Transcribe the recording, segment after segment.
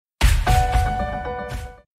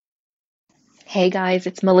Hey guys,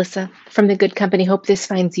 it's Melissa from The Good Company. Hope this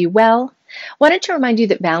finds you well. Wanted to remind you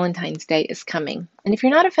that Valentine's Day is coming. And if you're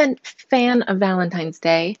not a fan of Valentine's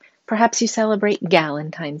Day, perhaps you celebrate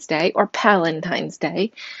Galentine's Day or Palentine's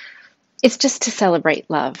Day. It's just to celebrate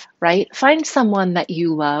love, right? Find someone that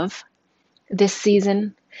you love this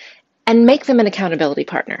season and make them an accountability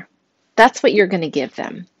partner. That's what you're going to give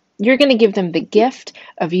them. You're going to give them the gift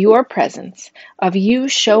of your presence, of you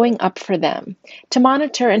showing up for them to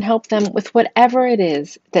monitor and help them with whatever it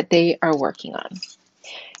is that they are working on.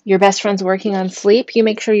 Your best friend's working on sleep, you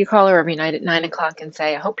make sure you call her every night at 9 o'clock and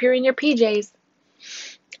say, I hope you're in your PJs.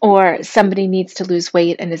 Or somebody needs to lose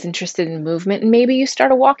weight and is interested in movement, and maybe you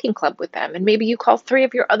start a walking club with them, and maybe you call 3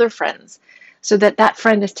 of your other friends so that that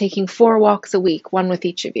friend is taking 4 walks a week, one with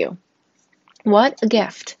each of you. What a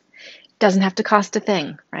gift. Doesn't have to cost a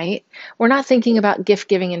thing, right? We're not thinking about gift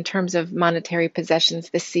giving in terms of monetary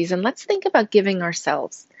possessions this season. Let's think about giving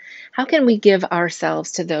ourselves. How can we give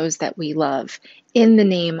ourselves to those that we love in the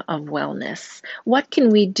name of wellness? What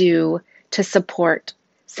can we do to support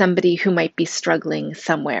somebody who might be struggling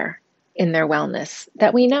somewhere in their wellness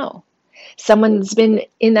that we know? Someone's been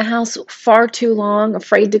in the house far too long,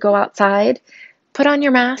 afraid to go outside. Put on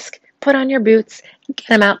your mask, put on your boots, get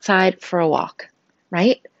them outside for a walk,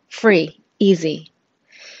 right? Free, easy.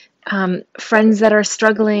 Friends that are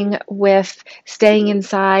struggling with staying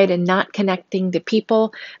inside and not connecting to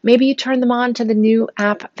people, maybe you turn them on to the new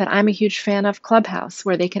app that I'm a huge fan of, Clubhouse,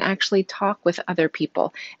 where they can actually talk with other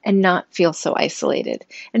people and not feel so isolated.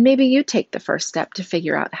 And maybe you take the first step to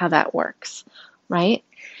figure out how that works, right?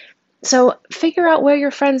 So figure out where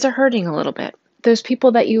your friends are hurting a little bit. Those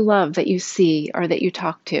people that you love, that you see, or that you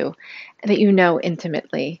talk to, that you know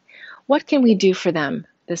intimately. What can we do for them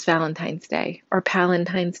this Valentine's Day, or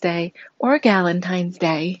Palentine's Day, or Galentine's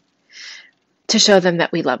Day to show them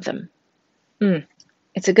that we love them?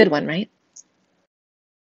 It's a good one, right?